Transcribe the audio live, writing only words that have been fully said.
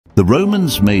The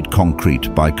Romans made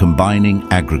concrete by combining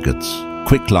aggregates,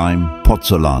 quicklime,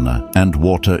 pozzolana, and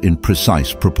water in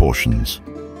precise proportions.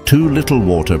 Too little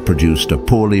water produced a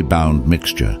poorly bound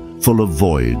mixture, full of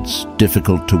voids,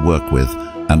 difficult to work with,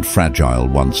 and fragile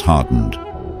once hardened.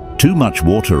 Too much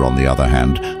water, on the other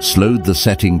hand, slowed the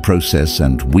setting process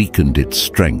and weakened its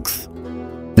strength.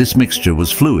 This mixture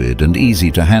was fluid and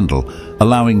easy to handle,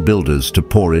 allowing builders to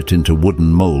pour it into wooden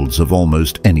molds of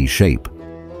almost any shape.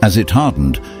 As it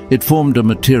hardened, it formed a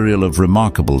material of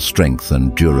remarkable strength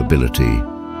and durability.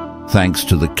 Thanks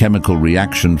to the chemical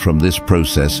reaction from this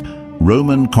process,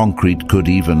 Roman concrete could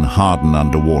even harden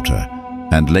underwater,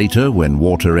 and later, when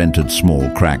water entered small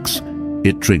cracks,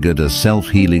 it triggered a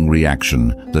self-healing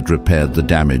reaction that repaired the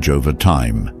damage over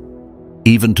time.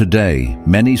 Even today,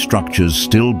 many structures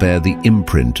still bear the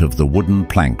imprint of the wooden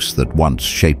planks that once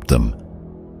shaped them.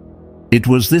 It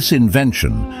was this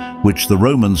invention, which the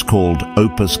Romans called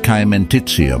opus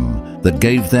caementitium, that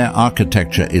gave their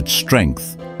architecture its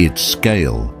strength, its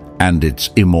scale, and its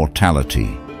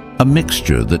immortality. A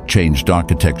mixture that changed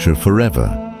architecture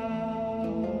forever.